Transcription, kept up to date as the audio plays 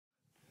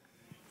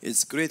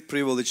It's a great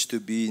privilege to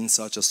be in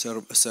such a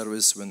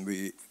service when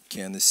we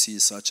can see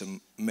such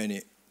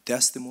many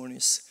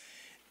testimonies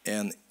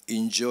and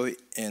enjoy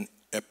and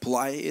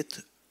apply it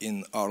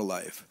in our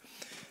life.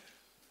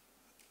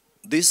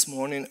 This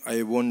morning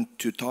I want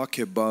to talk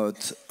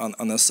about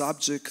on a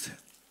subject,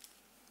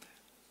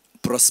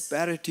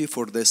 prosperity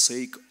for the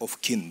sake of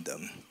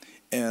kingdom.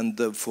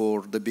 And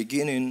for the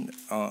beginning,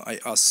 I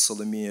asked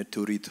Salome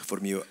to read for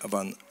me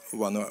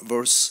one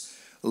verse,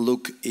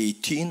 Luke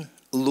 18,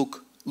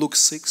 Luke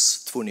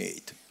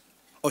 6:28.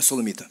 Oh,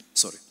 Solomita,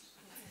 sorry.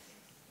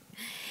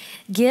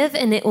 Give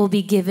and it will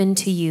be given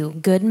to you,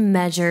 good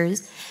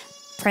measures,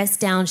 pressed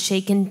down,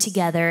 shaken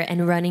together,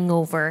 and running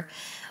over,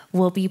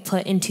 will be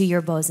put into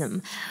your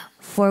bosom.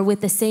 For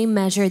with the same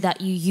measure that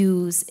you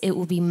use, it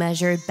will be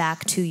measured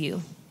back to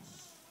you.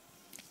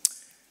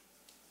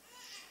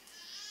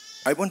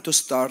 I want to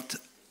start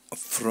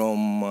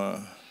from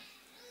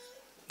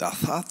the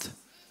thought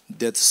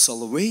that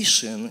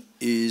salvation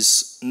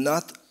is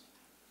not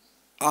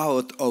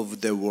out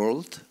of the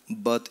world,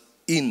 but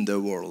in the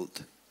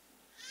world.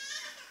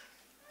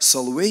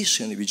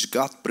 Salvation which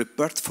God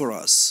prepared for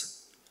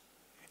us,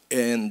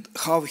 and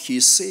how He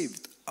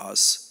saved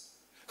us.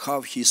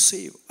 How He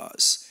saved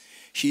us.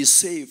 He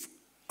saved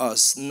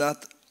us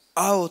not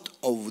out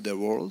of the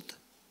world,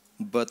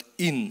 but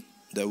in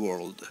the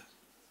world.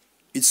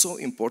 It's so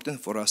important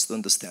for us to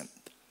understand.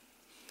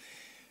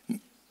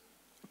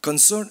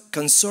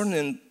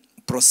 Concerning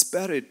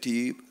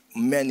prosperity,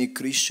 many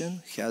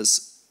Christians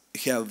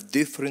have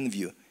different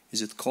view.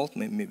 Is it called?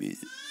 Maybe.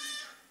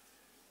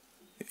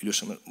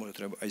 Ilюша, може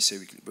треба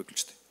IC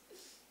виключити.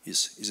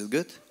 Is it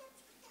good?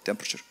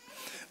 Temperature.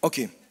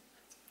 Okay.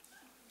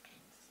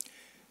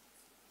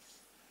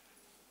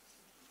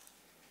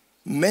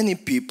 Many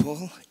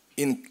people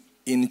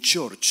in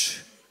church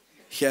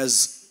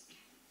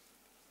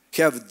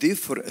have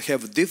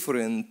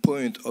different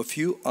point of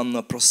view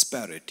on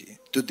prosperity.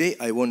 Today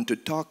I want to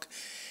talk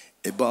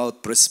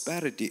about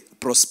prosperity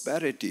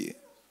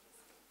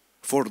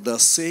for the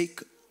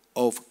sake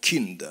of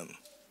kingdom.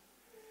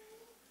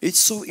 It's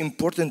so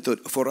important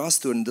for us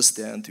to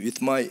understand.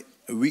 With my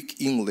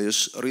weak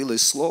English, really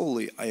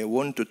slowly, I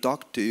want to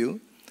talk to you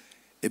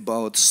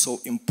about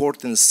so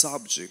important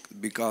subject,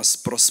 because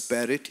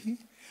prosperity,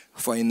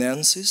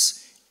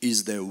 finances,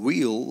 is the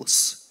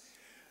wheels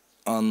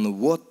on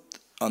what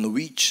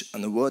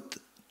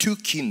two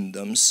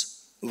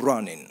kingdoms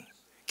running: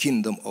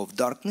 kingdom of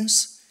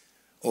darkness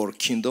or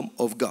kingdom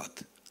of God.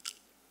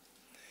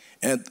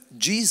 And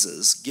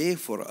Jesus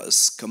gave for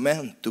us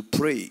command to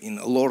pray in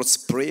the Lord's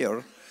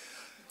Prayer.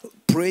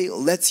 Pray,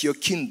 let your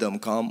kingdom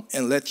come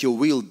and let your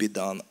will be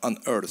done on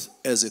earth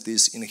as it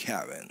is in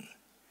heaven.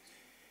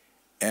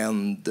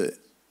 And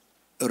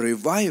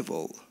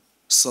revival,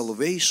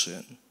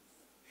 salvation,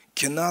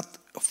 cannot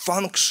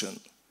function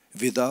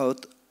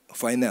without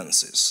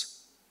finances.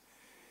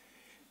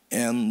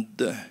 And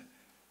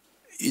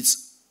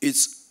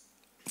it's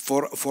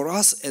for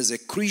us as a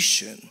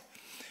Christian,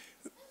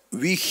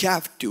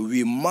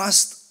 we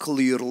must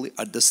clearly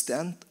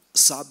understand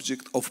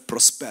subject of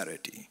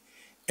prosperity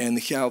and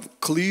have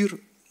clear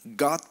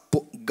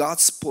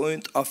God's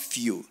point of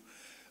view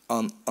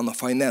on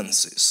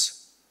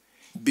finances.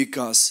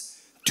 Because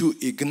to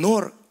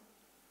ignore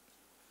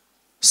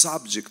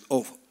subject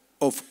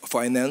of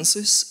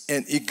finances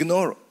and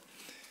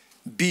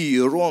be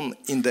wrong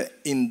in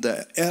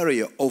the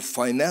area of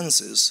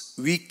finances,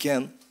 we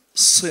can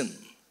sin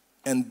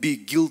and be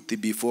guilty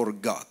before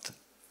God.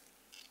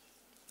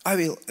 I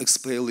will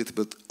explain a little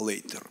bit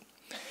later.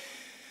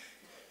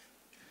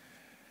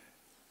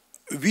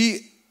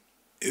 We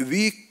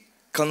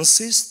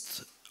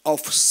consist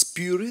of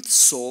spirit,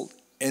 soul,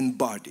 and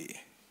body.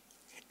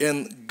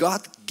 And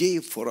God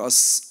gave for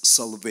us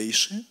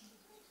salvation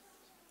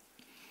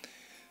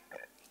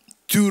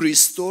to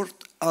restore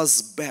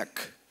us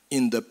back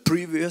in the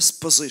previous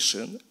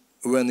position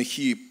when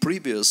He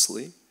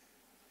previously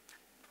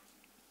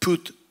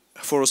put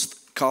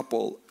first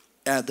couple,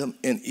 Adam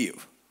and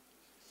Eve.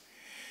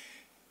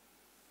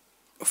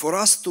 For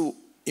us to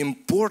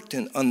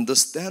important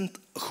understand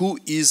who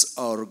is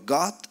our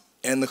God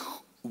and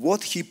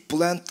what He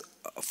planned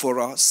for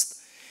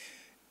us,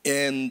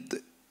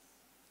 and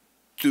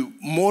to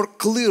more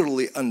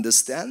clearly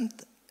understand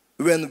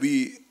when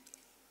we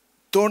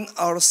turn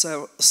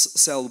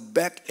ourselves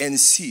back and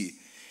see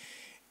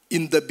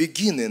in the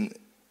beginning,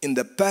 in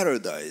the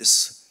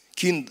paradise,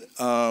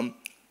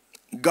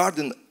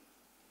 Garden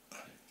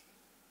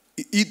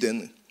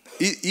Eden,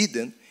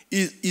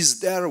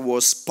 there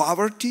was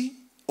poverty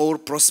or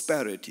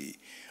prosperity,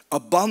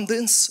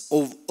 abundance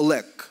of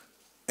lack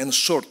and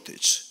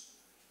shortage.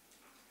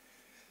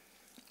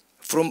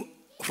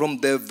 From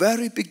the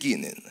very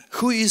beginning,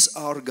 who is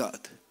our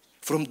God?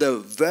 From the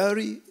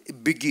very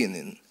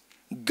beginning,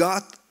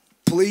 God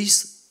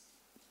placed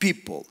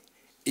people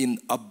in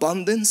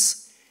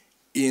abundance,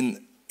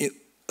 in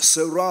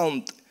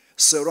surround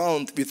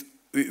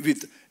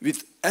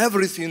with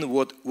everything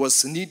what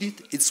was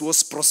needed. It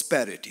was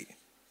prosperity.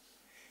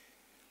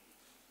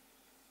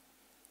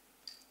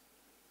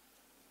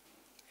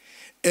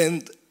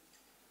 And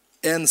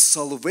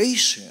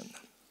salvation,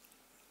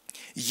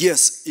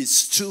 yes,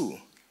 it's true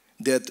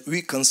that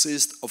we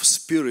consist of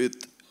spirit,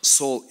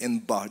 soul,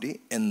 and body,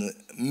 and the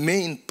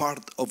main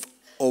part of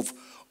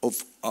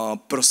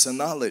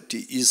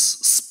personality is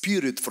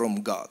spirit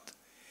from God.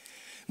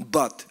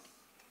 But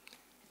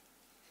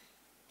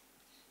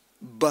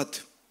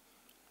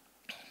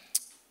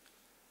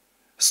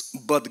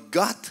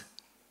God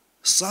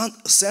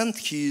sent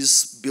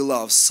His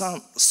beloved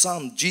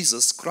Son,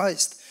 Jesus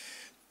Christ,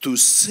 to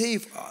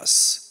save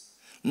us,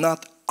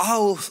 not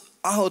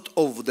out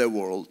of the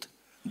world,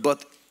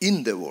 but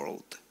in the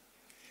world.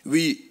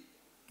 We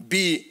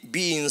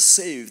being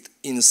saved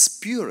in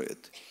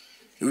spirit,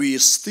 we are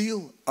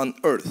still on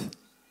earth.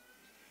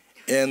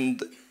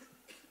 And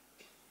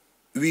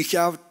we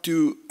have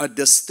to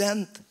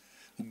understand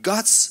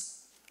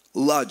God's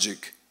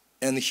logic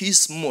and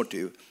His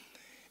motive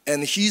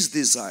and His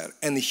desire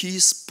and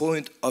His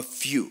point of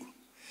view.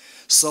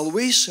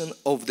 Salvation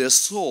of the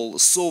soul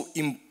is so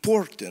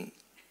important.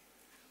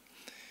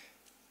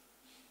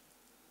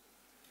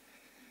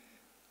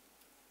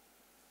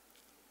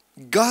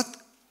 God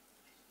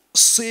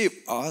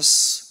saved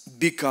us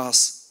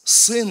because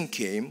sin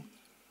came,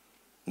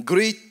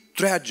 great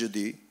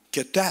tragedy,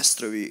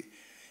 catastrophe,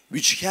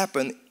 which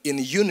happened in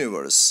the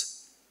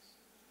universe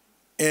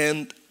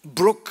and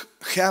broke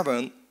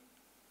heaven.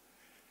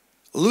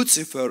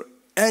 Lucifer,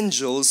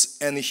 angels,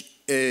 and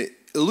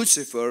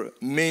Lucifer,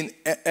 main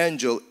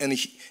angel, and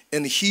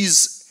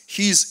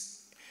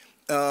his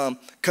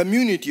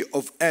community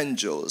of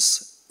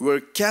angels were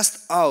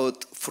cast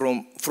out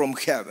from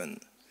heaven.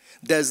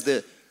 That's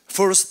the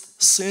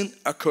first sin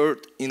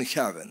occurred in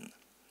heaven.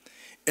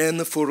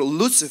 And for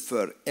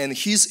Lucifer and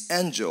his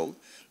angel,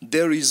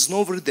 there is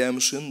no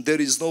redemption, there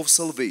is no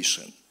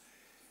salvation.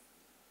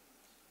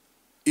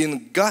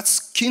 In God's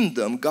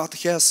kingdom, God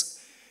has,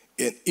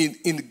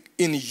 in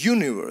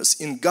universe,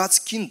 in God's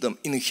kingdom,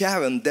 in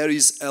heaven, there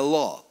is a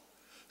law.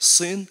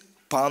 Sin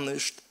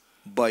punished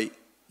by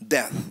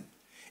death.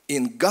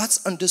 In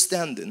God's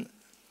understanding,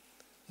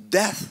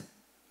 death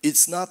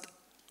is not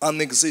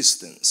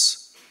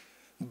non-existence,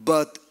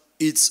 but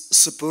it's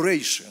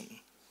separation.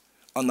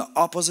 On the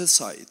opposite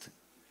side,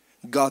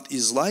 God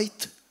is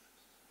light,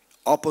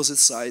 opposite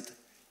side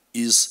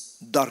is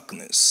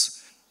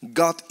darkness.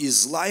 God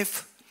is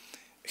life,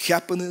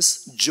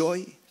 happiness,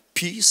 joy,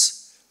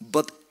 peace,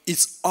 but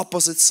it's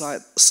opposite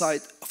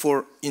side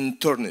for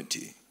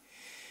eternity.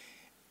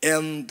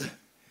 And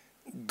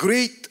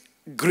great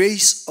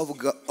grace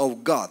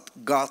of God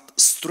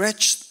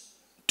stretched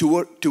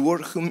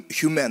toward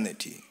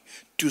humanity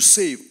to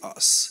save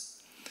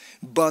us.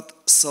 But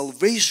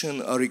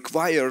salvation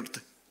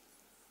required,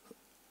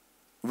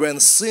 when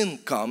sin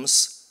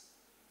comes,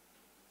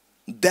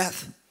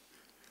 death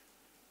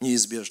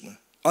неизбежно,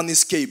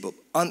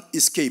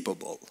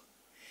 unescapable.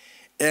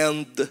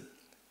 And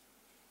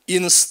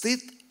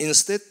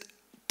instead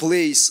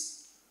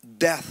place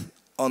death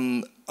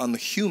on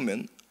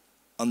human,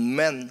 on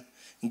man,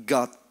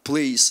 God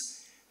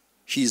placed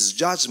His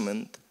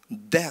judgment,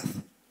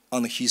 death,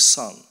 on His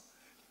Son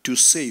to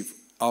save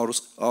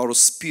our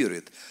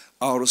spirit,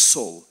 our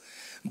soul.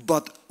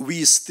 But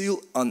we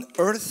still on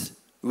earth,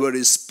 where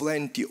is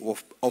plenty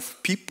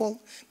of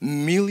people,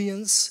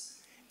 millions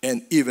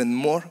and even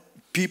more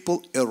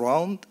people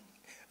around.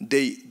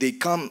 They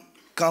come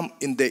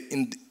in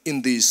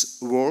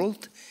this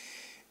world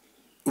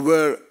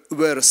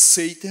where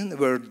Satan,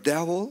 where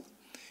devil,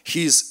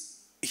 his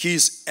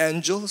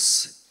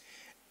angels,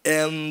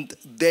 and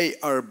they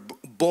are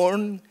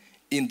born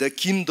in the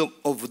kingdom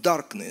of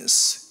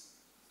darkness.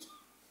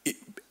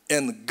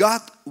 And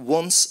God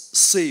wants to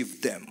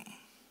save them.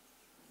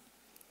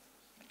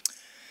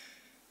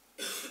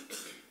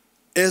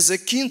 As a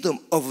kingdom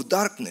of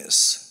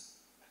darkness,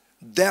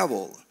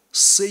 devil,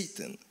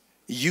 Satan,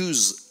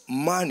 use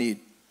money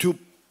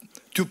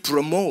to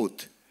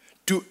promote,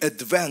 to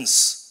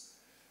advance.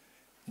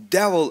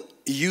 Devil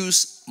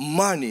use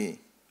money,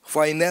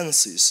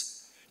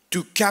 finances,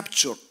 to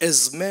capture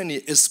as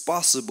many as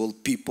possible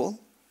people,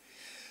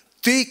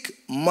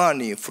 take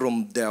money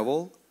from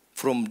devil,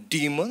 from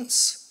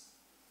demons.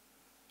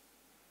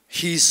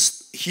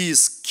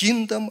 His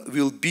kingdom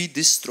will be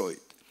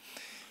destroyed.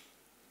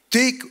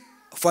 Take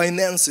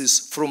finances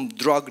from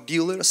drug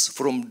dealers,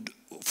 from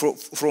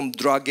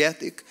drug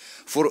addicts,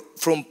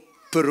 from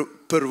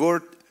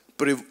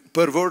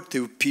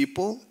pervertive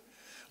people,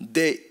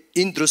 the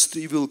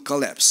industry will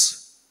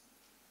collapse.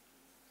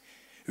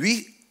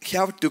 We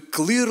have to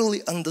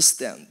clearly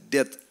understand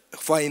that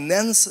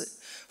finances,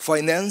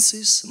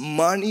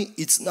 money,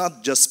 it's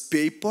not just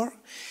paper,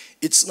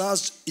 it's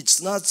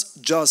not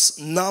just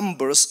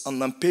numbers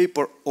on a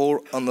paper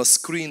or on a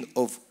screen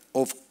of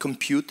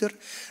computer,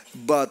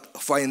 but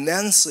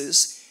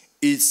finances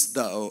is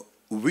the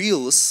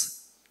wheels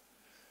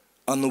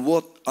on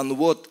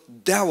what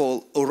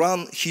devil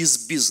run his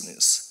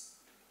business.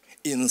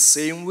 In the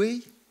same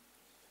way,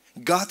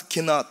 God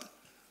cannot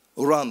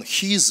run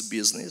His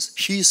business,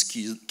 His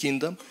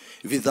kingdom,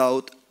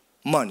 without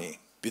money,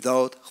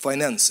 without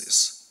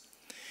finances.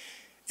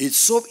 It's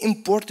so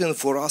important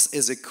for us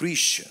as a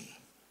Christian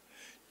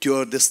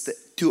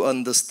to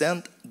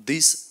understand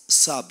this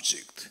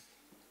subject,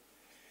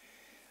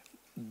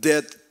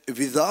 that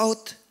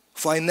without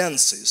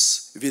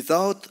finances,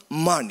 without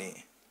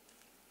money,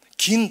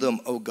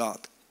 kingdom of God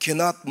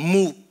cannot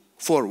move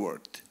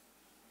forward.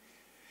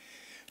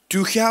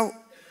 To have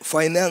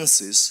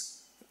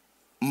finances,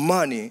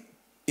 money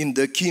in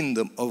the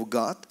kingdom of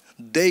God,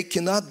 they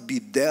cannot be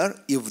there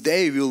if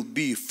they will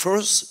be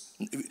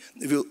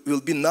will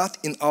be not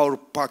in our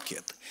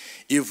pocket.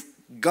 If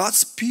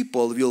God's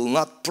people will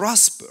not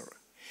prosper,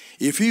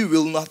 if we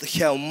will not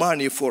have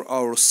money for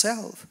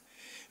ourselves,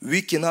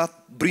 we cannot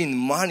bring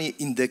money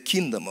in the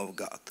kingdom of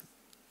God.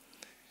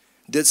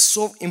 That's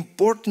so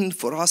important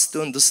for us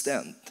to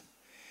understand.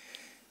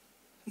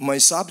 My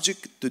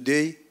subject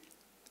today,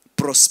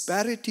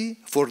 prosperity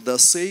for the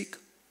sake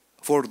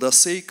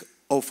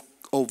of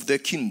the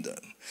kingdom,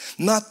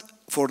 not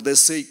for the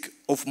sake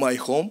of my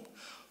home.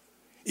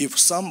 If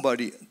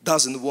somebody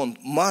doesn't want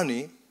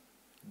money,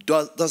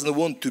 doesn't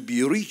want to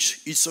be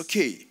rich, it's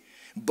okay.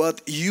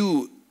 But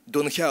you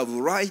don't have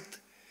right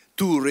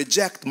to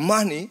reject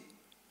money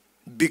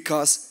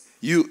because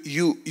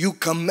you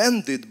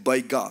commanded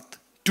by God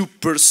to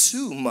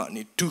pursue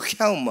money, to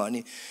have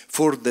money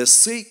for the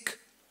sake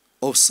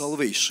of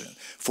salvation,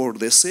 for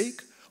the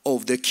sake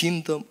of the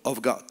kingdom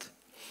of God.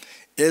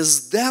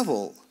 As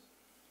devil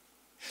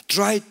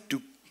tried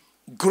to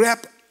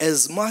grab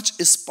as much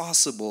as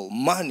possible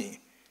money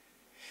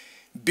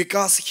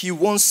because he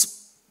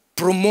wants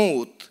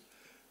promote,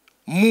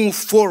 move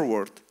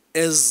forward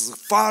as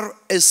far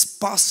as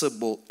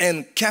possible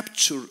and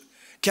capture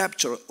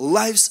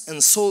lives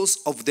and souls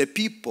of the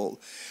people,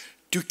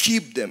 to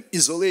keep them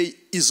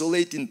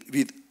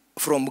isolated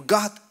from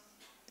God,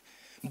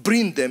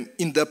 bring them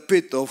in the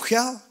pit of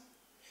hell,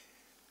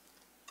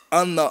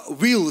 on the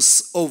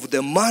wheels of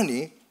the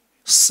money.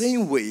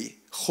 Same way,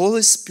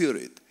 Holy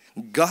Spirit,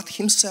 God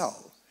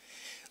Himself,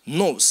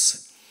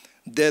 knows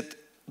that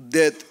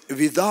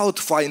without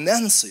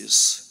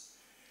finances,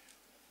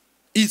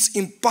 it's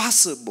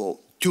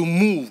impossible to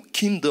move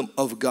kingdom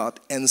of God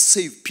and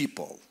save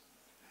people.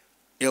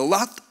 A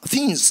lot of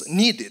things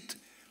needed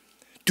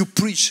to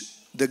preach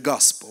the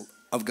gospel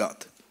of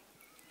God.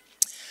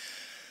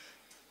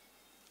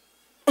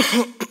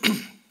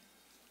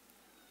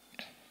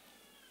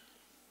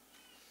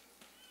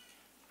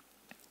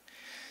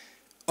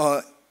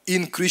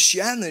 In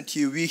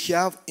Christianity, we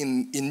have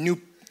in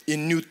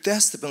New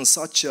Testament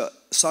such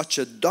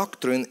a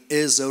doctrine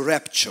as a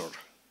rapture.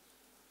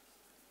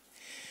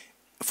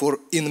 For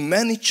in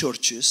many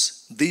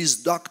churches, this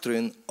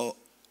doctrine of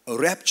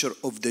rapture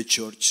of the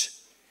church,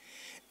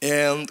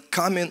 and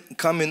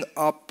coming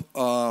up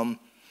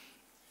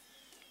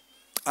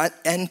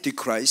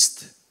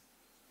Antichrist,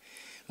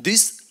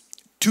 these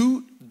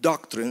two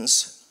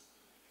doctrines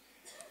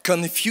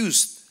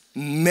confused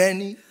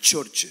many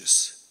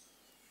churches.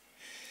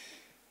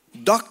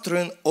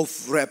 Doctrine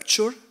of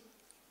rapture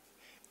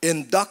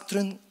and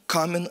doctrine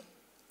coming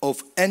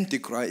of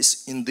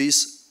Antichrist in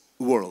this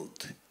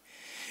world.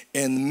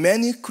 And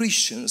many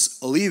Christians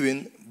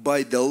living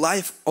by the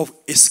life of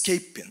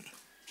escaping,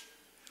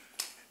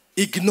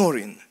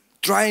 ignoring,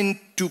 trying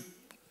to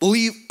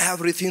leave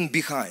everything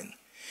behind.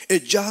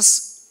 It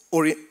just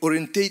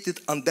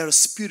orientated on their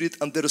spirit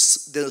and their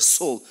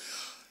soul.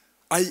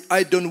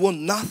 I don't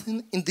want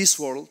nothing in this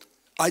world.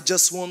 I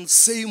just want to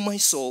save my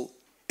soul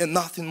and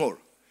nothing more.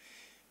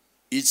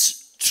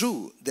 It's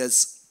true that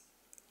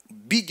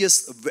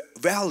biggest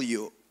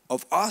value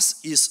of us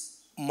is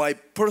my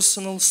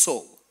personal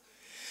soul.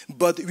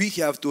 But we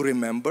have to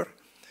remember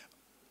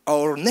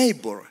our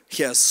neighbor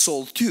has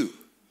soul too.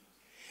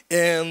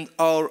 And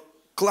our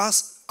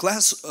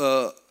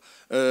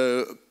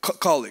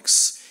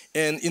colleagues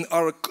and in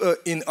our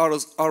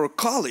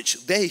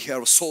college, they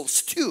have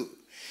souls too.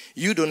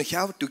 You don't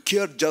have to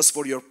care just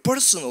for your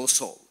personal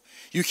soul.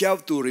 You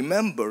have to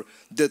remember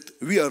that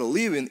we are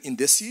living in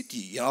the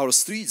city, in our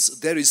streets.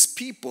 There is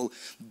people,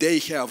 they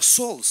have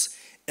souls,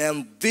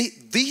 and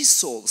these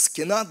souls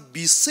cannot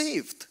be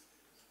saved,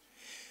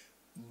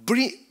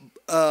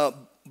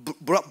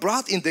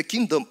 brought in the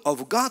kingdom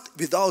of God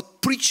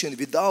without preaching,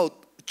 without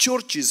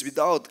churches,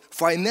 without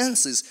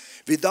finances,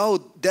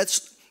 without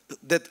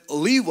that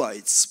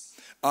Levites,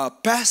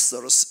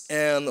 pastors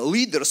and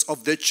leaders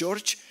of the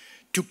church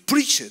to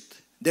preach it,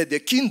 that the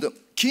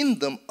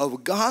kingdom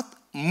of God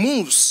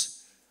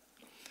moves.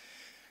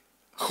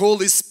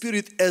 Holy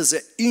Spirit as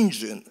an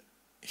engine,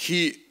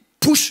 He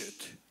pushes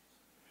it.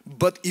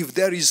 But if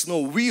there is no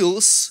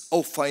wheels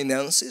of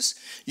finances,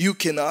 you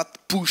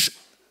cannot push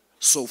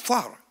so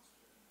far.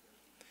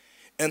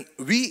 And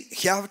we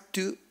have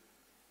to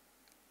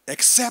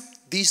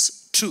accept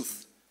this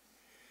truth.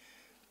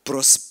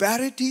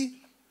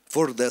 Prosperity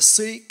for the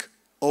sake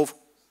of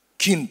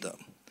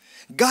kingdom.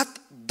 God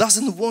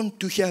doesn't want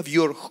to have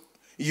your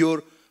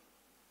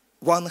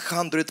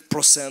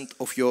 100%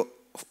 of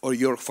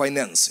your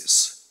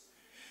finances.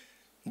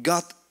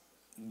 God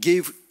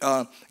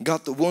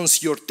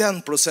wants your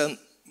 10%.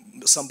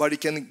 Somebody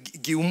can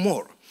give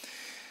more.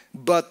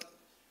 But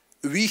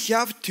we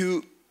have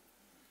to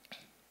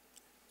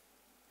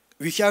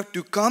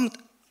come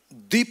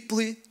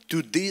deeply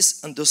to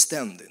this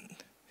understanding.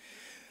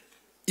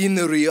 In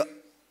real,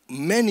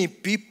 many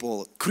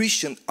people,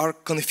 Christians, are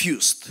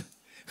confused.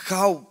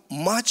 How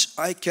much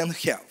I can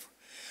have,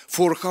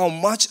 for how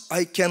much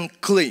I can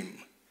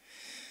claim,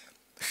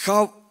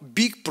 how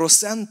big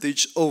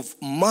percentage of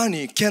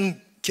money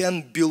can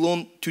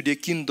belong to the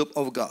kingdom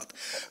of God,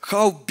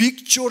 how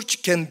big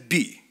church can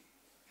be,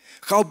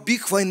 how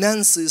big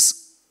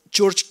finances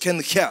church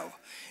can have.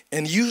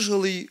 And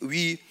usually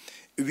we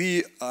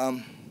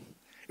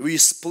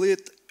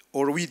split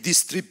or we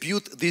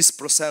distribute this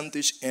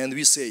percentage, and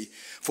we say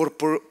for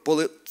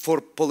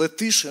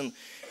politician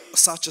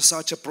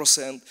such a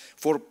percent,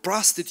 for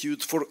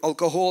prostitute, for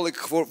alcoholic,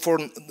 for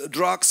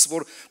drugs,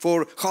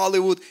 for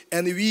Hollywood,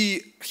 and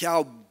we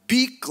have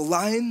big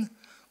line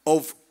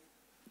of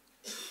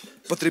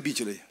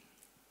потребителей,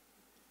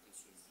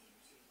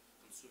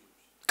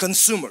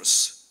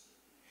 consumers.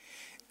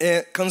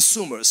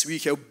 We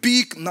have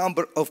big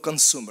number of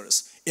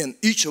consumers, and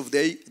each of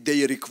they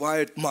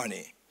required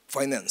money,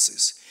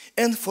 finances.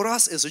 And for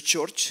us as a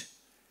church,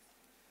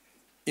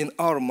 in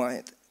our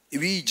mind,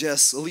 we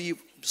just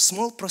leave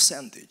small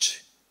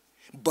percentage,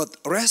 but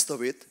rest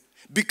of it,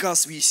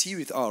 because we see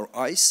with our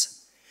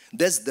eyes,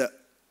 that's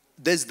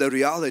the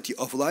reality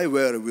of life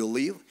where we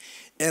live,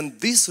 and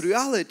this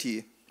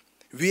reality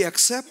we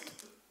accept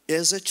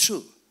as a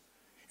truth.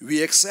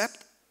 We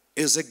accept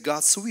as a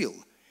God's will.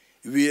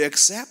 We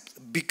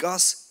accept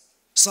because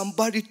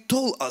somebody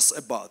told us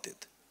about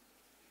it,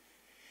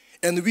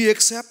 and we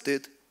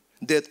accepted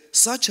that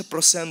such a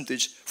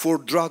percentage for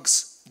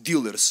drugs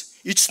dealers,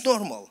 it's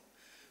normal.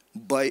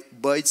 But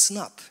it's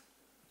not.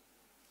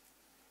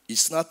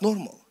 It's not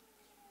normal.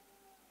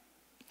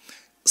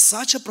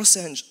 Such a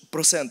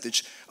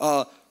percentage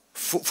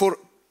for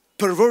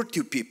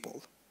perverted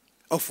people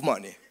of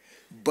money,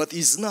 but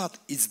it's not.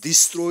 It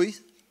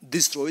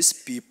destroys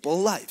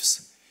people's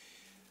lives.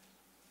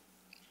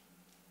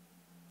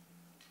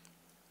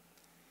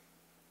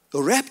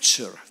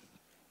 Rapture,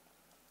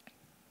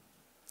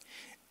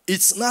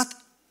 it's not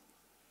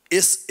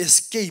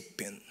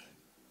escaping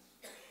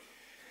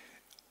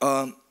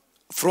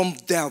from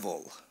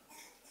devil.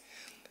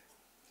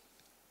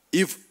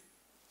 If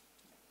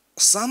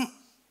some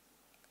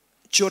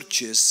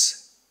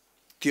churches,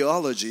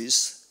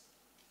 theologies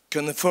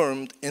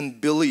confirmed and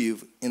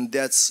believe in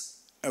that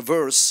a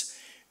verse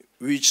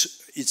which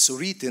it's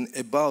written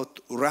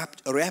about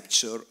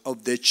rapture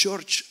of the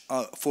church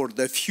for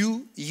the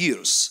few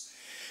years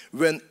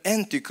when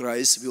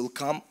Antichrist will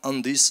come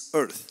on this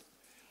earth.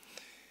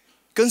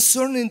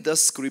 Concerning the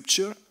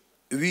scripture,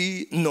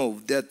 we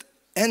know that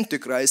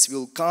Antichrist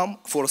will come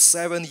for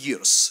 7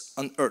 years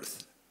on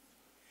earth.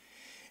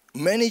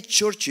 Many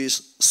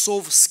churches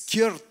so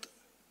scared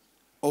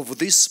of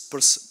this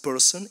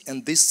person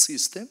and this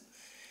system,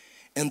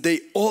 and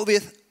they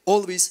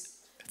always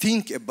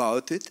think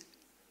about it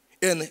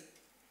and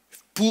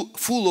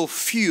full of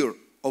fear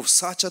of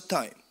such a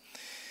time.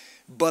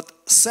 But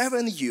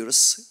 7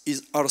 years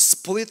are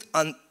split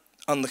on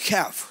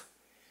half.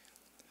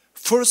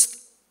 First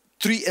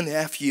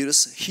 3.5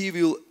 years, he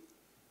will,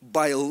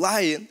 by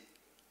lying,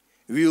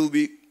 will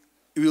be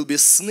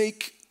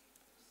snake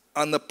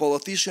on the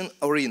politician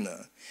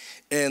arena,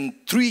 and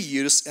 3.5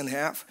 years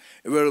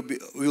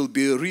will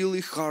be a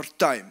really hard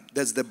time.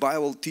 That's the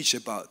Bible teach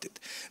about it.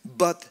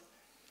 But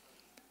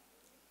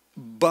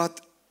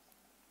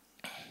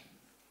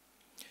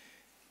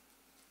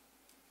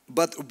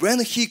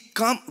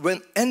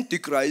when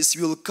Antichrist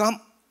will come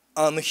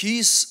on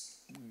his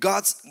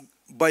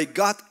by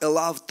God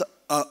allowed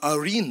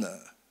arena,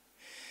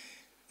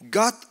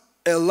 God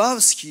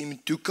allows him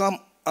to come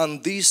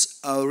on this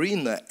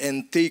arena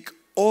and take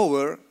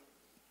over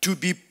to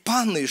be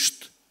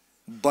punished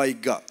by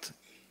God,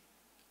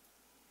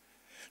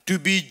 to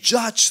be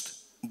judged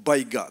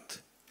by God.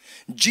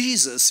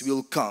 Jesus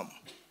will come,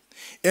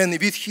 and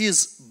with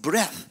his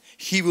breath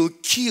he will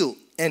kill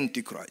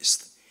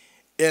Antichrist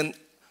and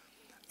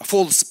a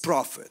false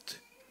prophet.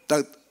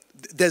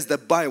 That's the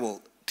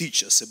Bible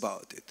teaches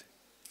about it.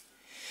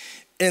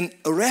 And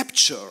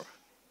rapture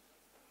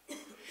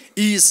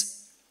is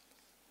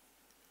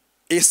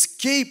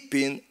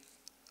escaping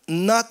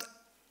not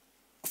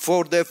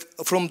from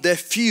the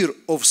fear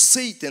of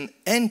Satan,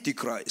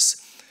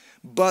 Antichrist,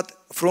 but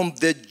from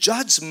the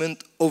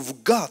judgment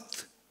of God,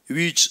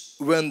 which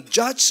when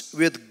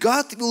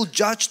God will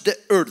judge the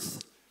earth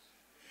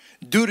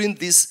during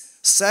this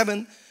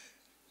 7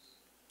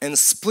 and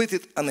split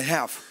it in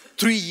half,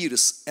 3.5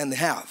 years,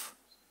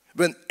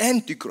 when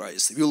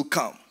Antichrist will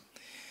come.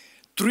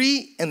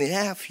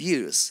 3.5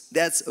 years,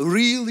 that's a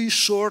really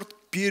short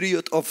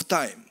period of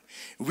time.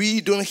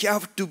 We don't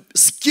have to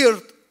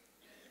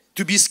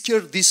be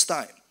scared this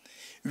time.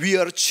 We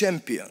are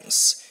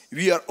champions.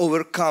 We are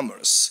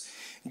overcomers.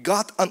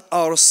 God on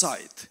our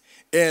side.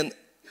 And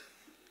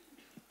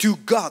to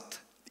God,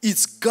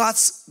 it's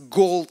God's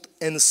gold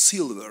and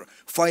silver.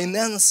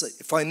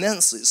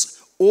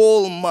 Finances,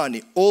 all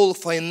money, all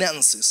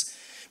finances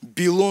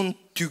belong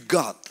to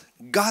God.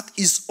 God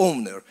is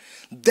owner.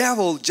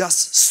 Devil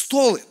just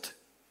stole it.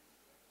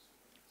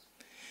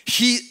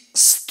 He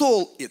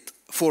stole it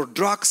for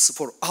drugs,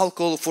 for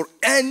alcohol, for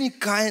any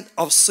kind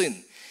of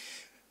sin.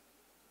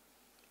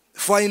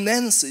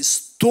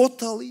 Finances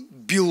totally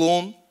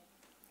belong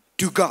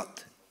to God.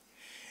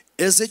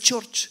 As a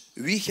church,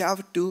 we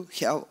have to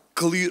have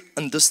clear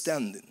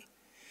understanding.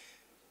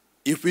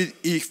 If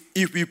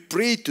we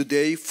pray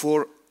today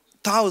for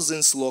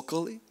thousands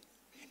locally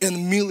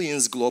and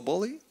millions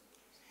globally,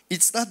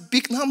 it's not a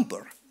big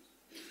number.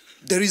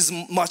 There is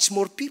much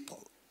more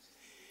people.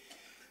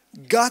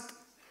 God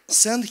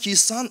sent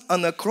His Son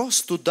on a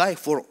cross to die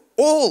for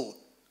all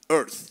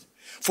earth,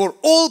 for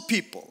all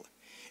people.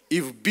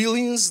 If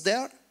billions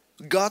there,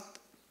 God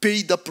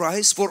paid the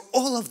price for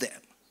all of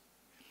them.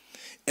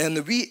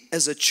 And we,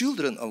 as a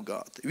children of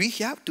God, we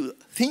have to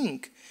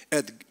think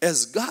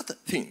as God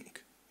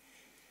thinks.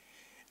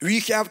 We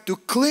have to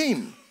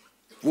claim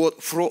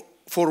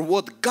for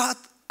what God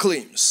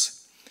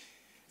claims.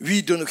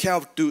 We don't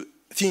have to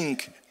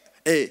think,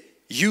 hey,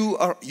 you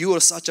are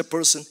such a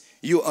person,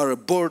 you are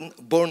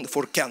born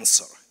for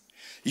cancer,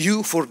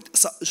 you for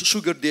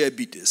sugar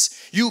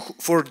diabetes, you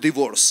for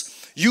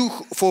divorce, you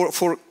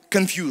for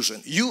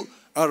confusion, you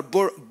are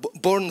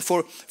born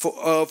for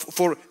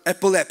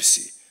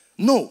epilepsy.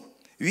 No,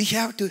 we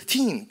have to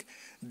think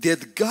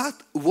that God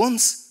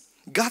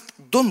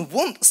don't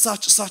want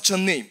such a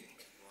name.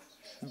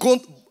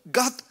 God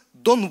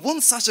don't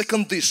want such a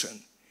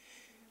condition.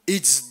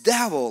 It's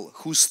devil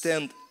who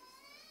stand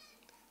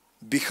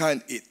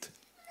behind it.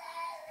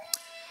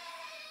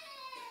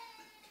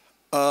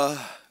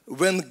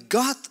 When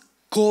God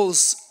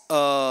calls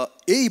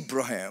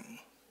Abraham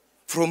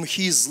from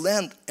his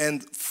land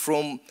and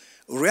from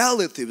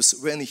relatives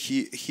when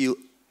he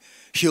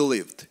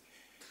lived,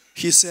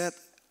 he said,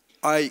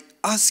 I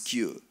ask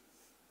you,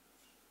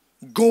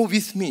 go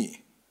with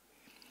me,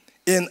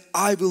 and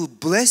I will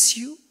bless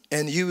you,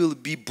 and you will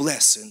be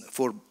blessing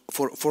for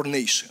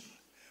nations.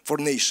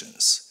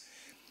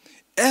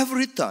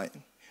 Every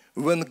time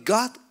when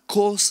God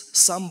calls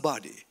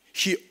somebody,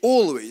 He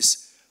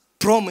always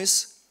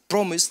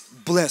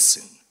promised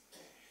blessing.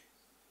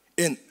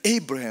 And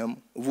Abraham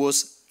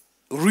was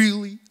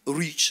really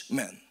rich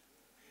man.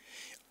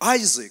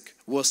 Isaac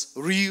was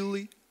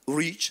really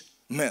rich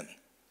man.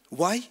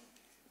 Why?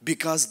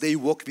 Because they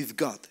walked with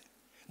God.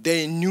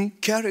 They knew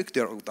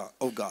character of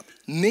God,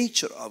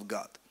 nature of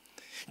God.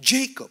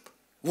 Jacob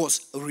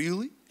was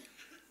really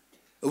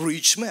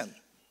rich man.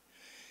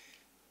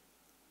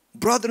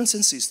 Brothers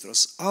and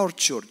sisters, our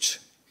church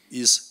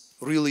is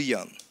really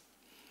young.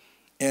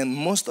 And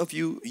most of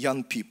you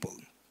young people,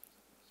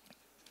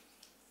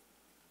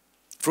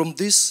 from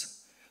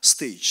this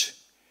stage,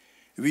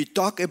 we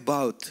talk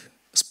about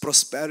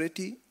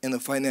prosperity and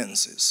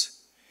finances.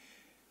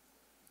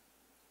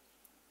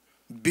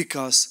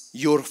 Because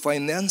your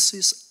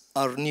finances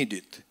are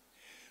needed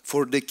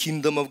for the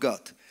kingdom of God.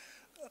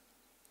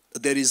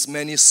 There is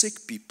many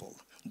sick people.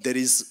 There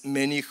is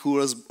many who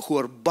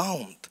are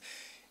bound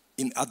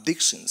in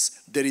addictions.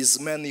 There is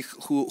many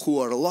who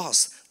are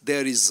lost.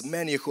 There is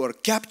many who are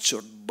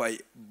captured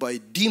by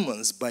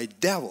demons, by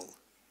devil.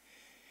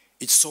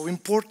 It's so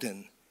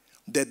important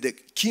that the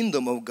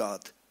kingdom of God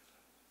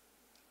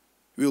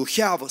will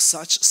have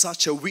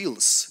such a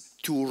wills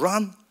to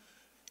run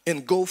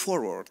and go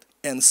forward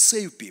and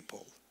save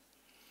people.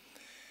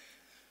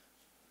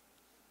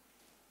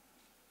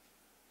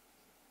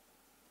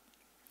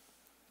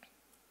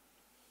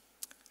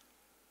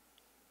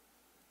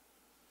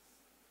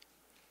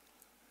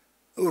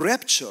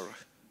 Rapture,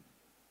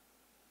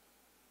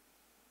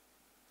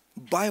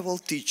 Bible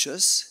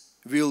teaches,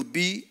 will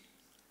be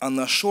on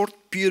a short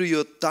period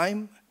of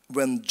time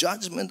when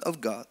judgment of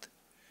God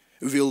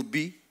will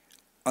be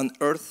on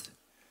earth,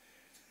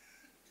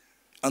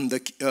 on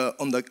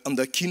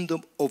the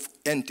kingdom of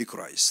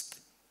Antichrist.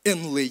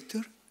 And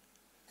later,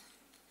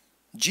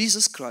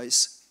 Jesus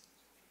Christ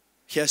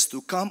has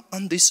to come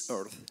on this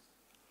earth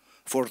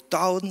for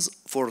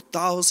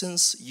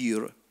thousands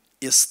years,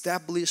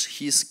 establish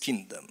His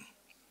kingdom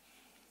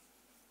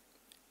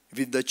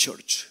with the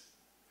church.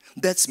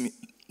 That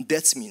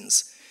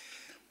means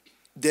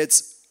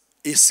that's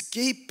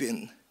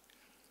escaping,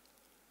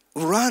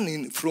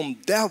 running from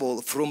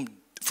devil,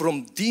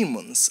 from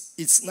demons.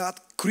 It's not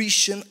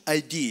Christian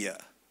idea.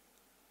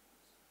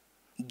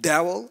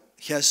 Devil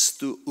has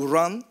to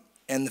run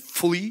and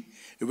flee.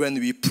 When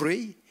we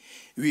pray,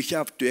 we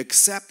have to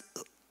accept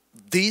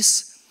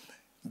this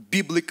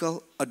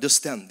biblical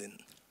understanding.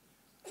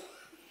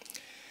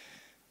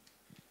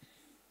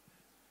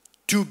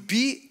 To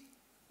be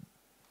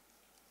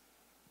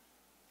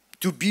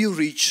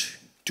rich,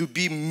 to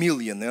be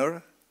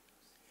millionaire,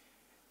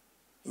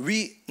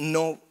 we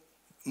know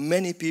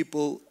many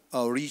people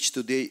are rich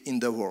today in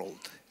the world.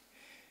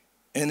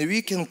 And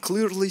we can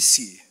clearly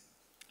see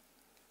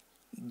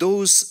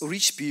those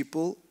rich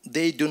people,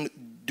 they do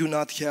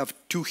not have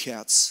 2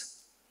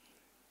 heads,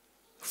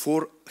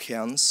 4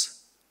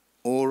 hands,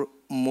 or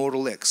more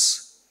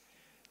legs.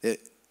 The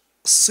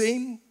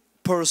same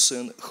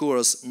person who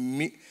was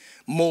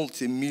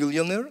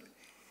multi-millionaire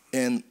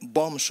and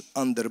bombs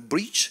under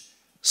bridge,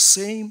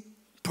 same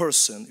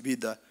person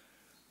with the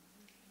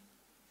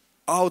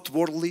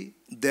outwardly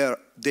they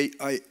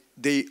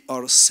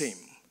are same.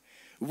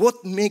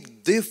 What makes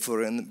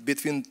difference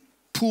between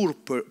poor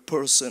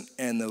person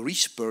and a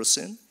rich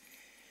person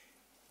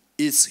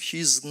is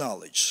his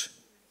knowledge,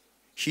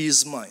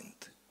 his mind.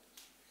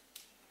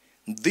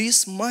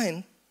 This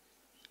mind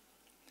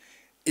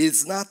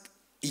is not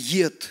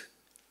yet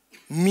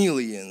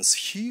millions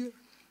here,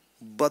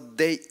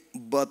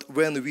 but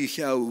when we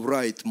have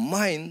right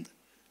mind,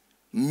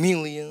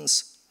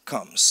 millions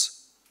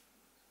comes.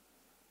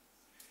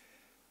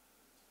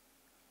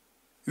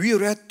 We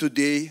read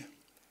today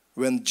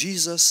when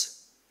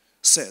Jesus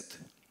said,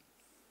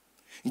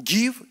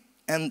 "Give,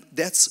 and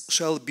that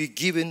shall be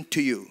given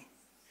to you."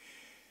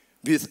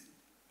 With,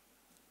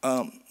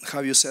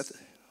 how you said,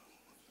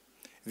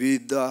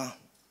 with a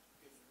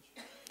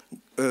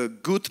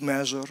good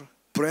measure,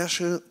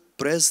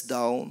 pressed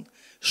down,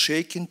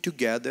 shaken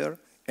together,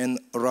 and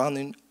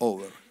running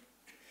over.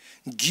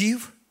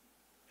 Give,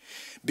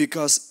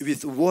 because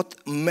with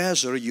what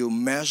measure you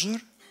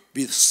measure,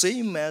 with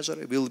same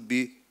measure will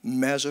be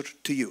measured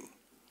to you.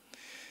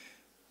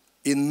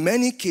 In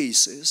many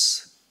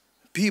cases,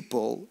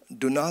 people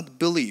do not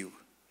believe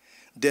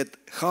that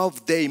how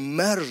they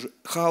measure.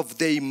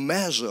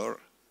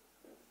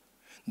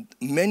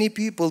 Many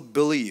people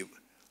believe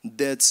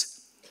that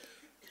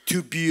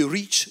to be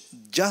rich,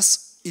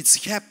 just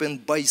it's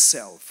happened by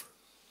self.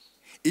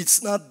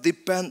 It's not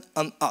depend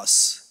on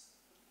us.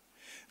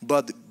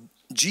 But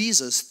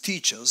Jesus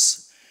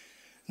teaches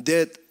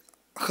that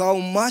how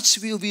much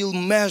we will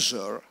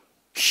measure,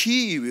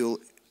 He will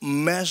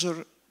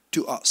measure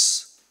to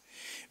us.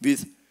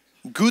 With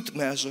good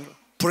measure,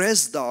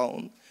 pressed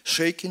down,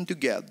 shaken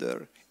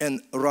together,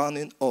 and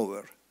running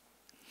over.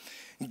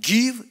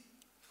 Give,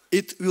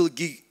 it will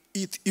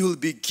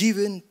be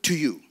given to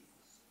you.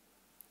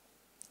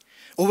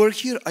 Over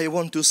here, I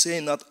want to say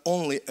not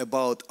only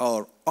about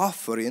our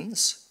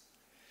offerings,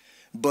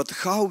 but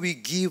how we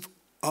give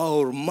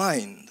our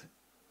mind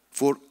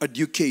for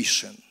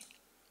education.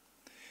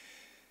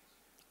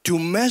 To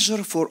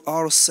measure for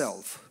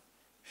ourselves,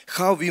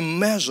 how we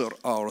measure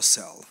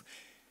ourselves,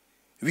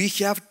 we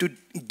have to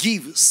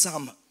give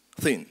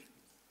something.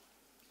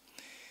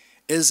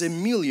 As a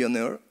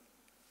millionaire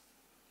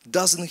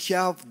doesn't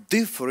have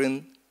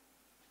different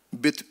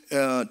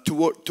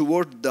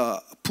toward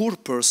the poor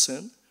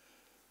person,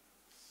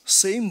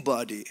 same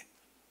body,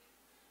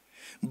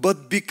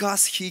 but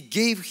because he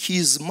gave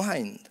his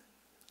mind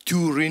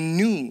to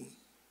renew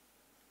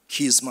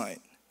his mind.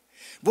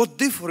 What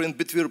difference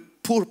between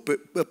poor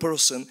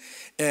person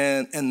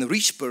and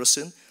rich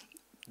person?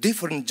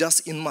 Different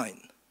just in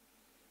mind.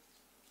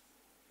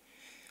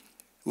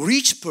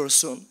 Rich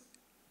person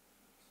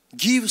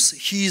gives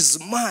his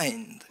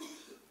mind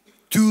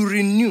to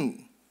renew,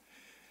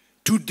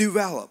 to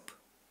develop,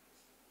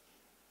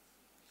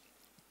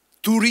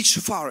 to reach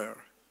farther,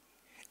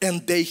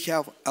 and they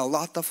have a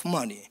lot of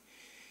money.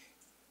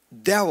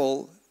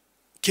 Devil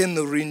can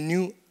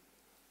renew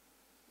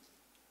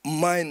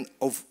mind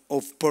of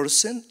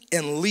person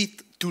and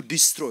lead to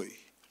destroy.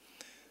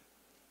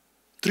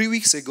 3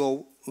 weeks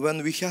ago,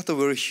 when we had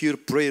over here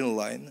prayer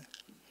line,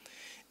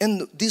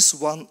 and this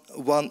one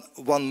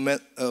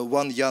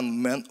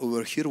young man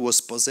over here was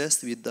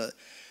possessed with the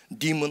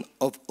demon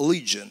of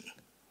legion.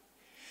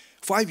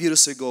 5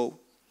 years ago,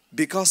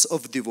 because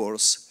of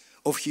divorce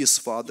of his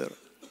father,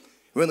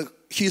 when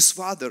his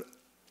father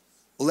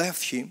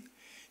left him,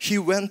 he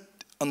went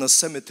on a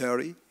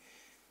cemetery,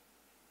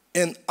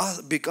 and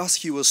because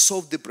he was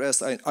so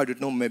depressed, I don't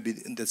know, maybe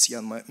that's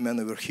young man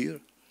over here,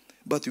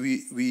 but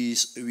we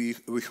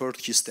heard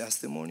his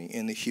testimony,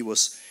 and he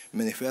was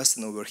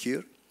manifesting over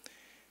here.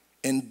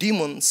 And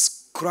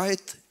demons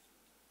cried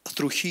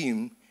through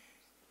him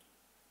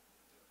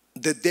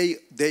that they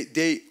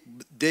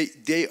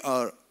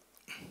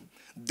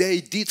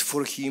did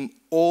for him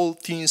all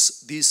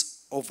things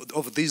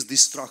of this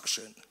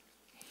destruction.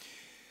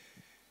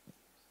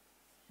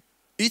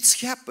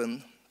 It's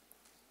happened.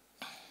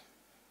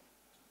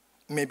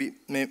 Maybe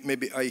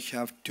I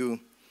have to.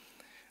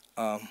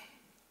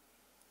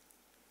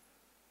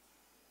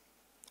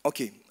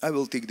 Okay, I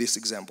will take this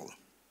example.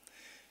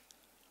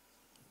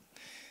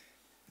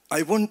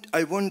 I want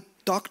to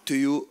talk to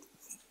you,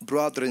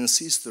 brothers and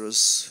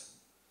sisters.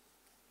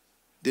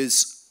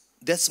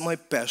 That's my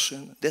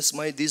passion. That's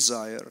my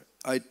desire.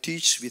 I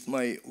teach with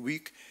my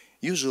week.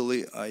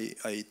 Usually,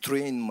 I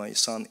train my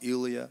son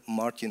Ilya,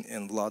 Martin,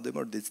 and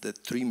Vladimir. That's the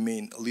 3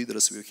 main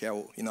leaders we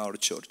have in our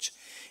church,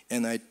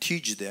 and I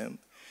teach them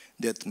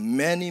that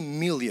many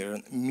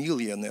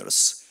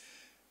millionaires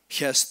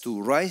has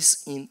to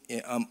rise in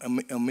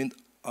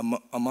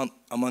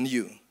among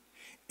you.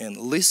 And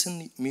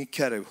listen me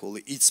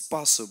carefully. It's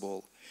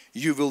possible.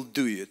 You will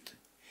do it.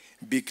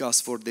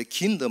 Because for the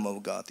kingdom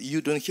of God,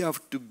 you don't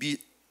have to be,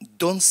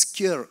 don't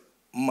scare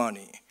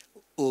money.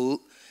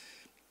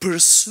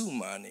 Pursue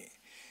money.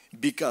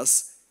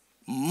 Because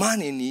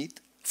money need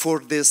for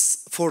the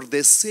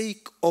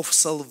sake of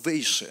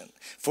salvation,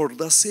 for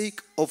the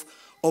sake of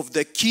of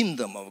the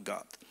kingdom of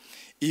God.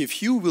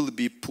 If you will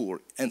be poor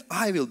and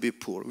I will be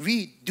poor,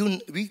 we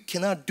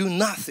cannot do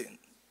nothing.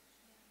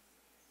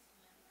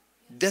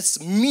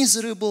 That's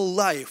miserable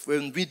life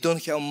when we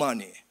don't have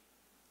money.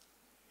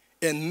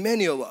 And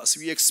many of us,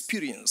 we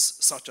experience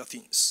such a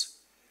things.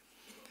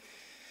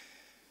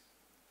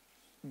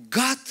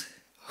 God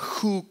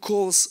who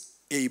calls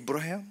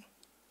Abraham,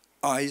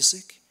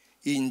 Isaac,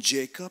 and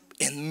Jacob,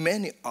 and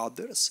many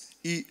others,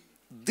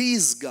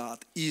 this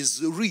God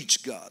is a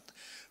rich God,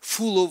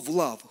 full of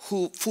love,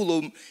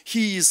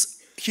 He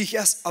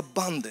has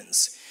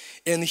abundance,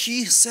 and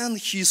He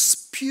sent His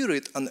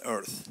Spirit on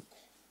earth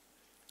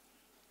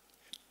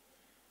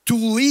to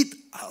lead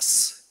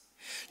us,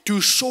 to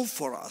show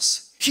for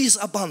us His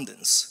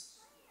abundance,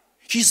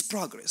 His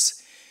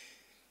progress.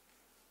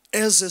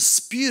 As a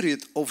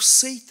spirit of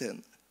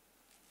Satan,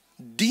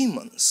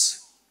 demons,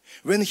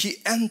 when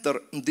he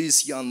entered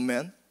this young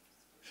man,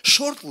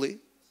 shortly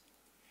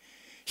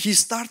he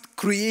started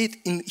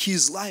creating in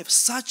his life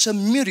such a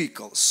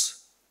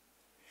miracles.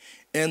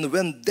 And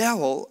when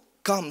devil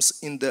comes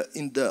in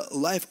the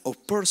life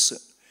of person,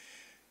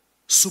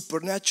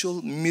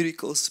 supernatural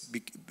miracles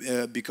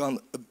become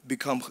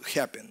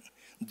happen.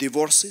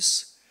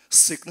 Divorces,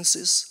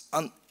 sicknesses,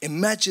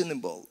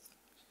 unimaginable,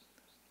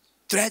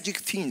 tragic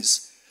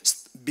things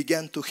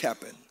began to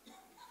happen.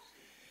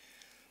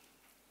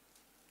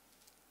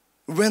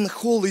 When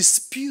Holy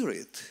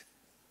Spirit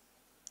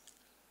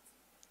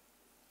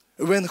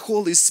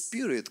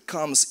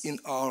comes in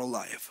our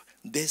life,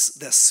 this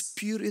the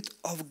Spirit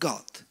of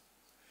God,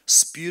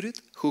 Spirit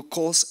who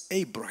calls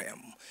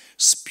Abraham,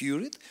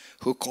 Spirit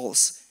who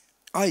calls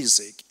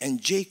Isaac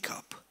and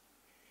Jacob,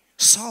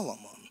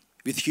 Solomon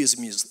with his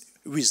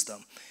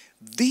wisdom.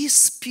 This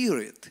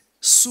Spirit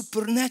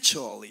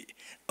supernaturally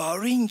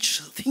arrange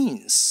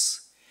things,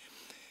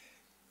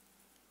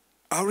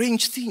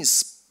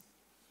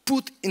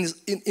 put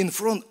in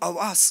front of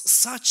us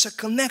such a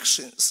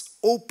connections,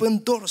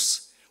 open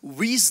doors,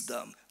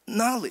 wisdom,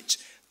 knowledge,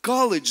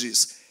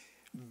 colleges,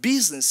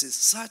 businesses,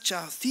 such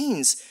a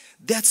things.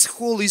 That's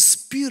Holy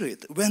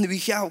Spirit. When we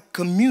have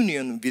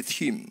communion with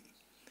Him,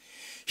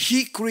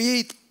 He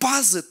creates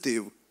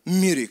positive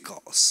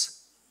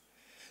miracles.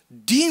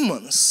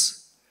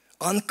 Demons,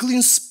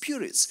 unclean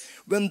spirits,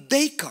 when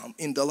they come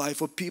in the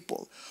life of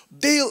people,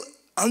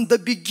 on the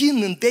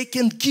beginning they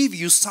can give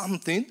you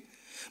something,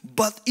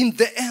 but in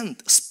the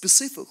end,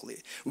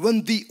 specifically,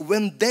 when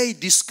they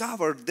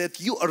discover that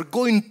you are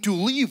going to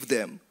leave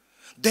them,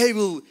 they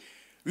will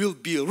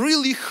be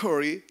really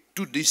hurry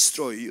to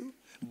destroy you.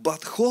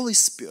 But Holy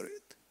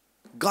Spirit,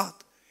 God,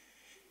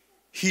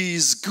 He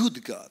is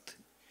good God.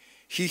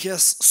 He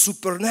has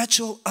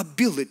supernatural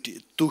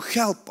ability to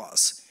help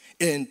us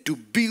and to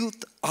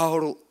build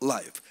our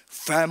life,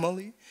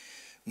 family,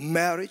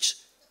 marriage,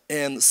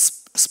 and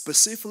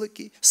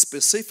specifically,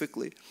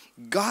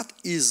 God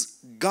is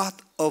God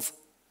of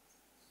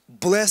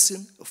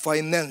blessing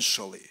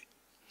financially.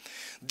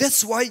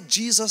 That's why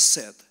Jesus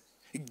said,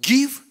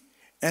 give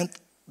and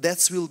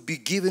that will be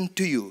given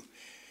to you.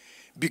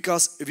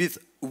 Because with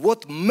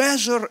what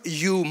measure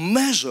you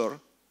measure,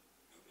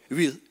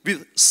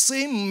 with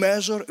same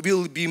measure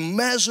will be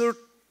measured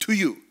to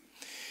you.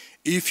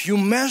 If you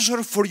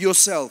measure for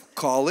yourself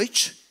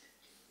college,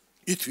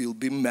 it will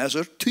be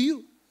measured to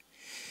you.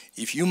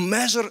 If you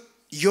measure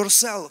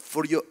yourself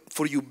for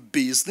your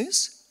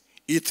business,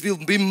 it will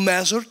be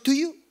measured to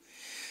you.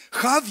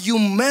 Have you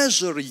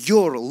measured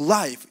your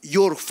life,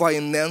 your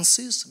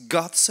finances?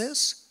 God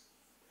says,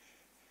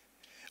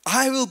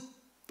 I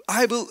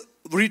will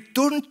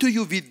return to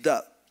you with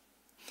that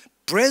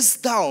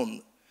pressed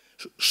down,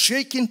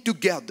 shaken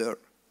together,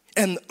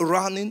 and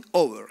running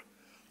over.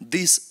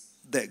 This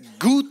the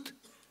good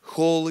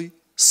Holy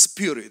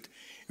Spirit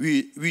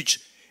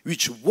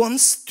which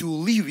wants to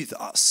live with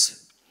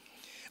us.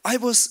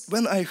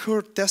 When I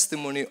heard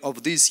testimony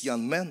of this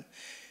young man,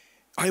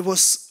 I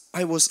was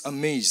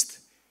amazed.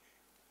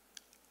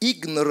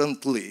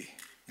 Ignorantly,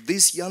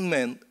 this young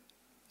man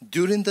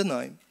during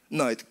the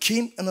night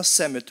came in a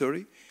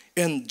cemetery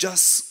and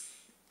just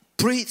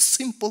prayed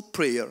simple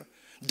prayer.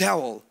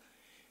 Devil,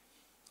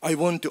 I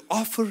want to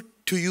offer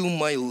to you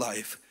my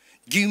life.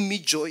 Give me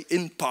joy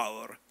and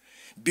power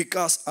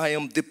because I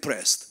am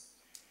depressed.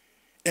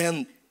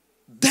 And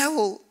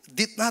devil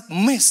did not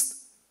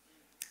miss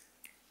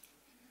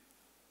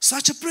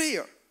such a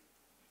prayer.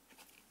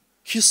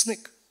 He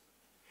sneaked.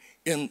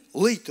 And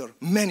later,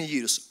 many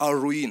years are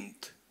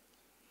ruined.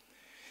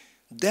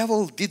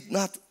 Devil did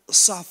not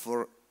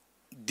suffer,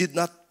 did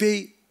not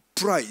pay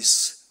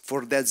price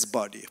for that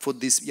body, for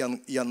this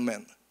young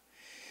man.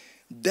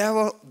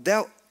 Devil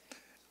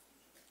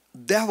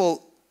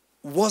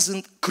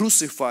wasn't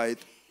crucified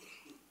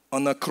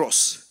on a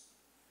cross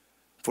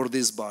for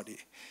this body.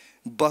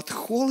 But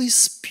Holy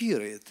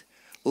Spirit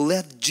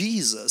led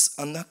Jesus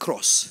on a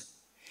cross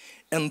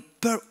and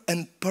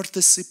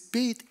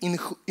participate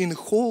in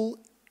whole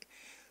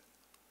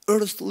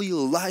earthly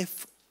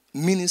life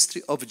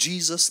ministry of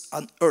Jesus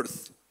on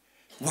earth.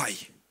 Why?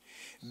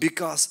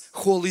 Because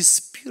Holy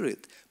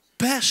Spirit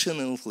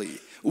passionately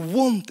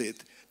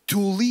wanted to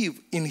live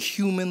in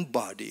human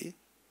body,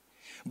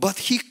 but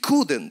he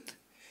couldn't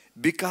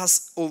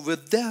because over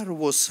there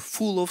was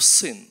full of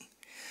sin.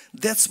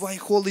 That's why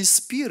Holy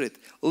Spirit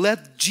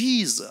led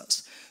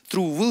Jesus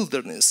through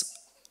wilderness,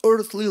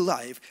 earthly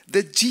life,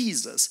 that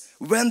Jesus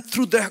went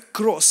through the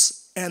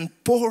cross and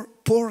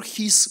pour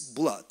his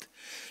blood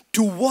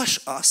to wash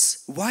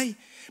us. Why?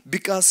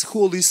 Because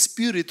Holy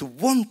Spirit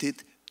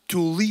wanted to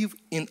live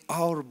in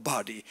our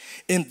body.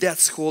 And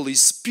that's Holy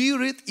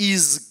Spirit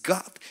is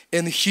God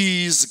and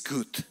He is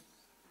good.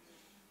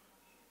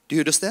 Do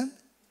you understand?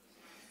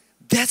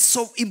 That's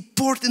so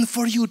important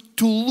for you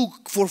to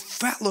look for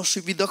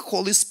fellowship with the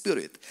Holy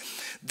Spirit.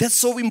 That's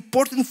so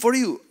important for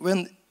you.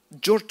 When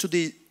George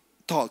today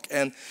talked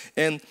and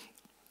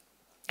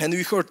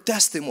we heard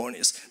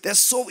testimonies, that's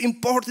so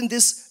important,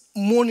 this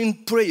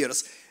morning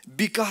prayers,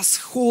 because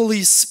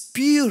Holy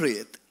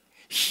Spirit,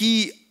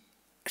 He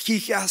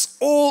has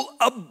all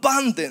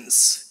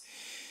abundance,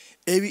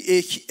 and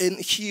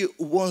He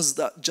wants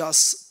that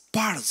just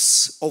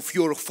parts of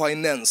your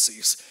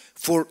finances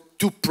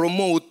to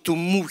promote, to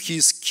move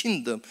His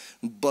kingdom,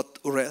 but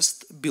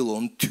rest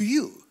belong to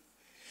you.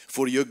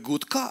 For your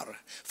good car,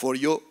 for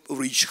your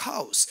rich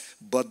house,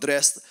 but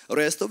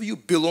rest of you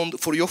belong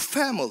for your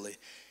family.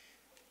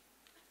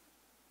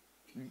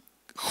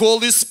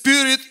 Holy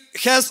Spirit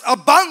has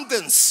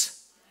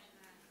abundance,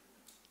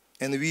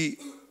 and we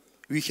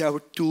have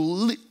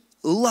to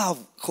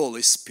love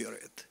Holy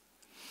Spirit.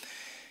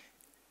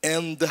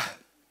 And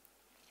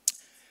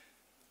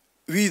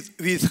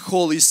with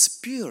Holy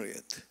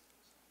Spirit,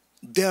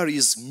 there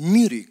is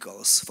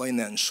miracles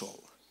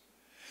financial.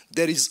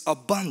 There is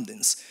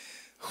abundance.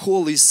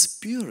 Holy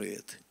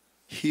Spirit,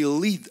 He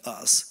lead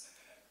us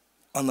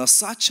on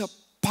such a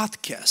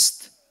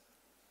podcast,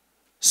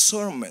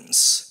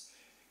 sermons,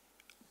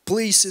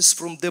 places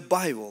from the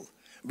Bible,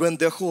 when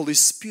the Holy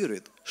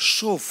Spirit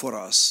show for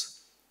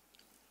us.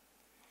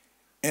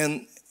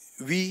 And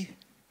we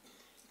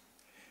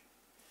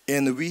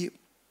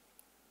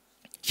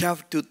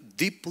have to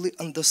deeply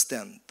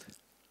understand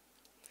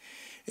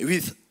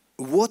with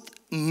what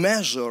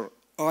measure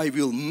I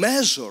will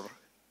measure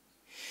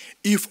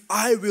if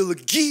I will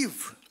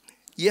give,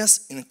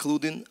 yes,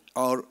 including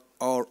our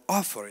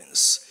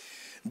offerings.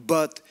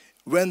 But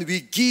when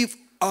we give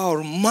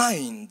our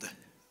mind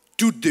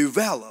to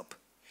develop,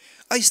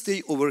 I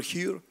stay over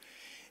here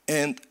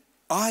and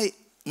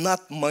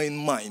not my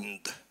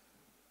mind.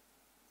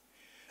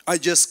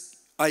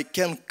 I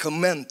can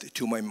comment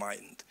to my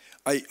mind.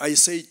 I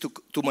say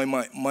to my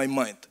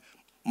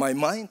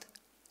mind,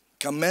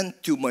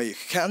 comment to my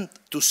hand,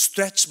 to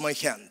stretch my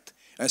hand.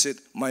 I said,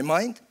 my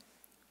mind,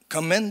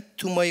 comment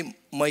to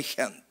my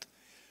hand,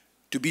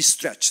 to be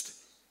stretched.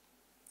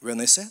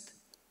 When I said,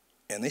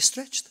 and I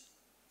stretched.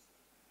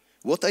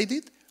 What I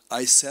did,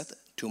 I said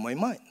to my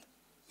mind.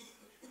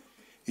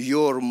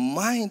 Your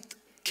mind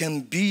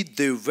can be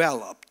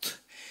developed.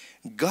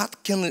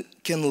 God can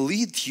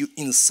lead you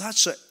in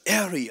such an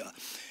area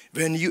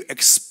when you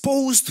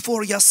exposed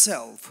for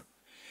yourself.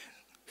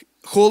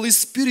 Holy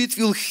Spirit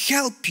will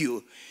help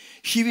you.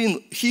 He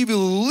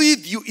will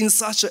lead you in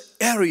such an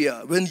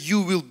area when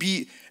you will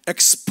be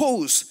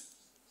exposed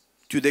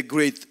to the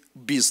great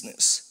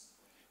business,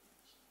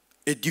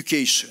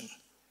 education,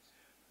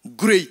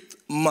 great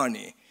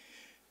money.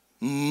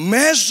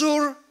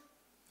 Measure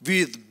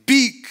with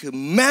big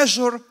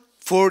measure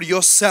for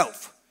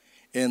yourself.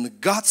 And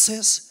God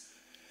says,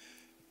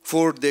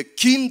 for the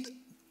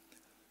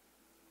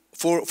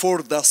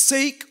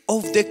sake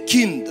of the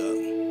kingdom,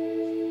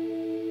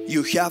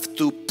 you have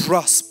to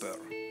prosper.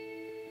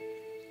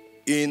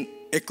 In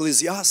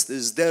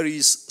Ecclesiastes, there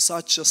is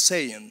such a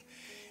saying.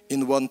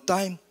 In one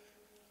time,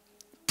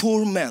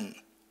 poor man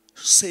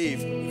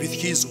saved with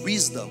his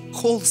wisdom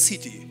whole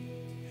city,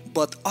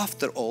 but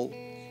after all,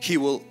 he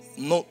will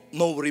not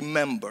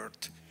remembered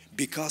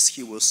because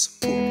he was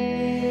poor.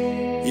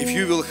 If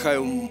you will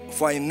have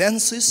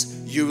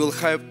finances, you will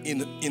have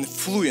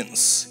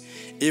influence.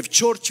 If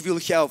church will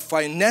have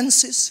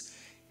finances,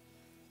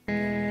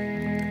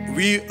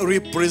 we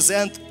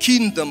represent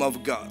kingdom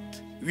of God.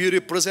 We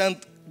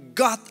represent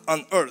God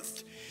on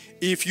earth.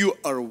 If you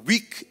are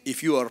weak,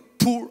 if you are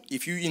poor,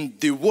 if you in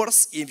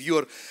divorce, if you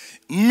are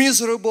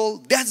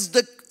miserable, that's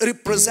the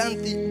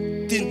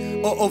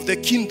representing of the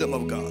kingdom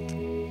of God.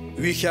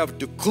 We have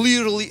to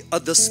clearly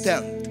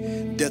understand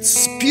that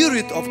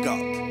Spirit of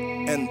God.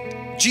 And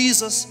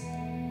Jesus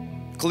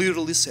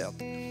clearly said,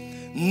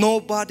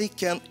 nobody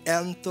can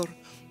enter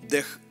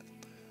the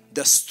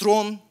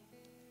strong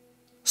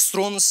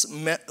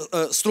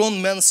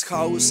man's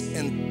house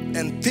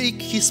and take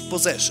his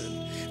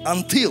possession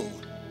until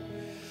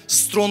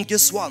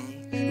strongest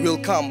one will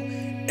come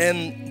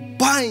and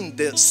bind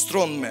the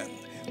strong man.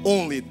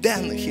 Only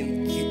then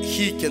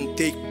he can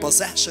take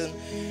possession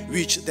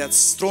which that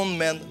strong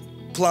man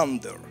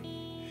plunder.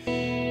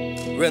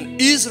 When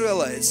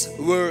Israelites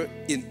were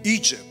in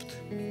Egypt,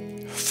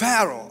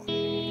 Pharaoh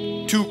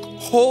took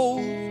all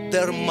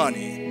their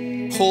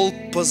money, whole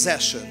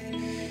possession.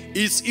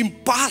 It's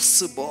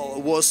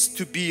impossible was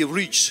to be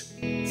rich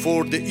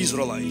for the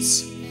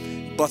Israelites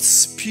But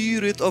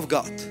Spirit of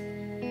God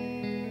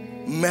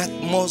met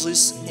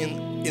Moses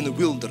in the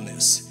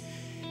wilderness.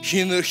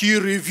 He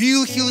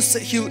revealed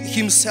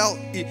himself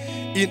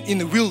in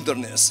the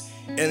wilderness,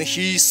 and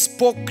he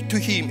spoke to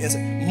him and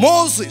said,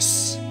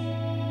 Moses,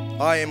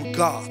 I am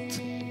God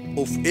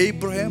of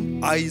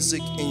Abraham,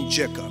 Isaac, and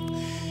Jacob.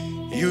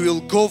 You will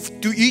go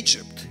to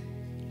Egypt,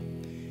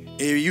 and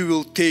you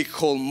will take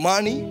whole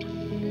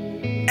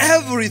money,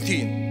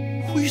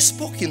 everything. Who is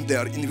spoken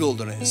there in the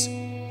wilderness?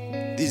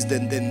 This is the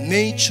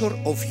nature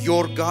of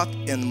your God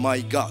and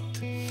my God.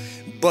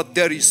 But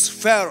there is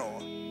Pharaoh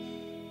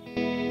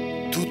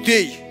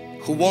today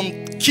who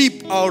won't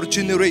keep our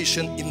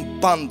generation in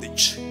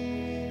bondage,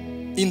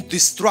 in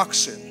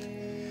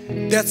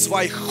destruction. That's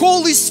why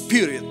Holy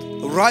Spirit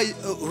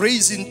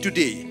raising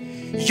today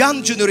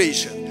young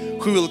generation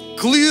who will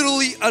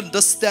clearly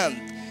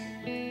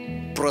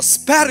understand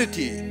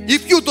prosperity,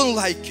 if you don't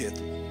like it,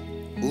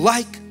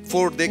 like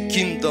for the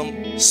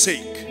kingdom's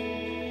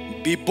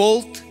sake. Be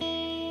bold,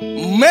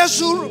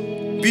 measure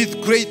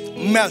with great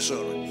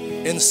measure,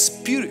 and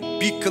spirit,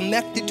 be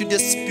connected to the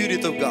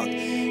Spirit of God.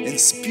 And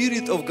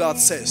Spirit of God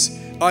says,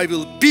 I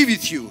will be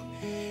with you.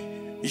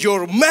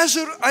 Your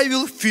measure, I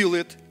will feel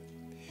it.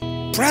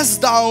 Press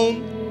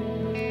down,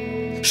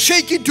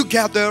 shake it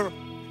together,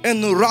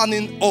 and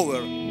running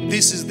over.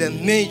 This is the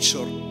nature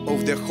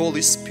of the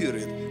Holy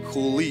Spirit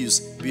who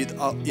lives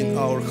in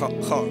our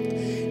heart.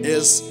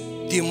 As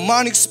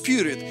demonic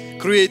spirit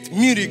create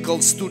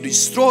miracles to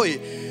destroy,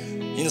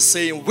 in the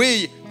same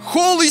way,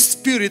 Holy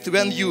Spirit,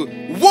 when you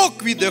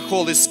walk with the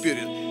Holy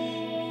Spirit,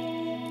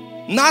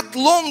 not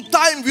long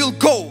time will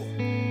go.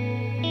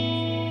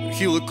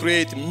 He will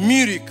create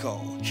miracle.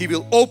 He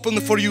will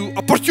open for you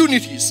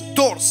opportunities,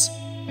 doors,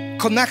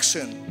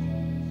 connection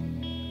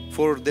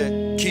for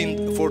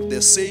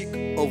the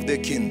sake of the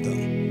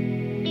kingdom.